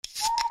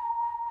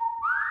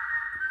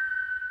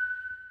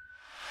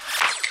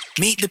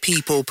Meet the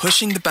people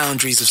pushing the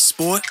boundaries of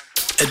sport,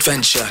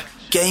 adventure,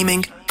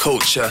 gaming,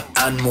 culture,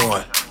 and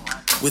more.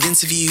 With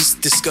interviews,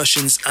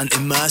 discussions, and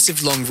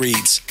immersive long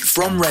reads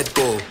from Red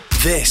Bull,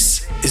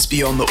 this is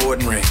Beyond the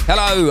Ordinary.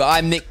 Hello,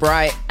 I'm Nick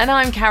Bright. And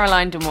I'm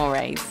Caroline de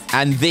Moraes.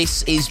 And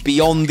this is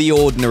Beyond the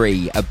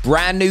Ordinary, a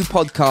brand new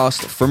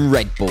podcast from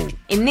Red Bull.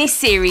 In this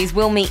series,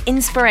 we'll meet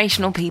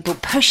inspirational people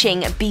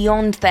pushing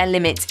beyond their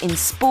limits in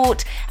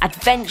sport,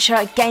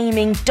 adventure,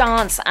 gaming,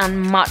 dance, and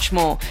much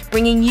more,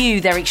 bringing you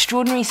their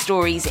extraordinary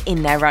stories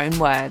in their own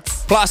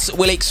words. Plus,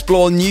 we'll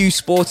explore new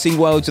sporting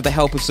worlds with the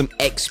help of some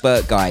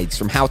expert guides,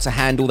 from how to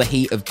handle the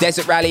heat of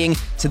desert rallying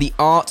to the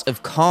art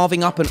of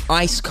carving up an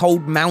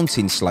ice-cold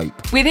mountain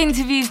slope. With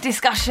interviews,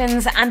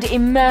 discussions, and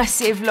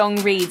immersive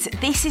long reads,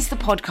 this is the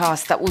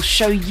podcast that will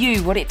show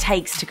you what it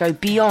takes to go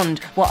beyond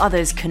what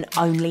others can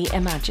only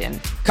imagine.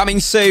 Coming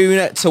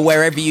soon to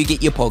wherever you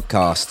get your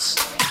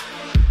podcasts.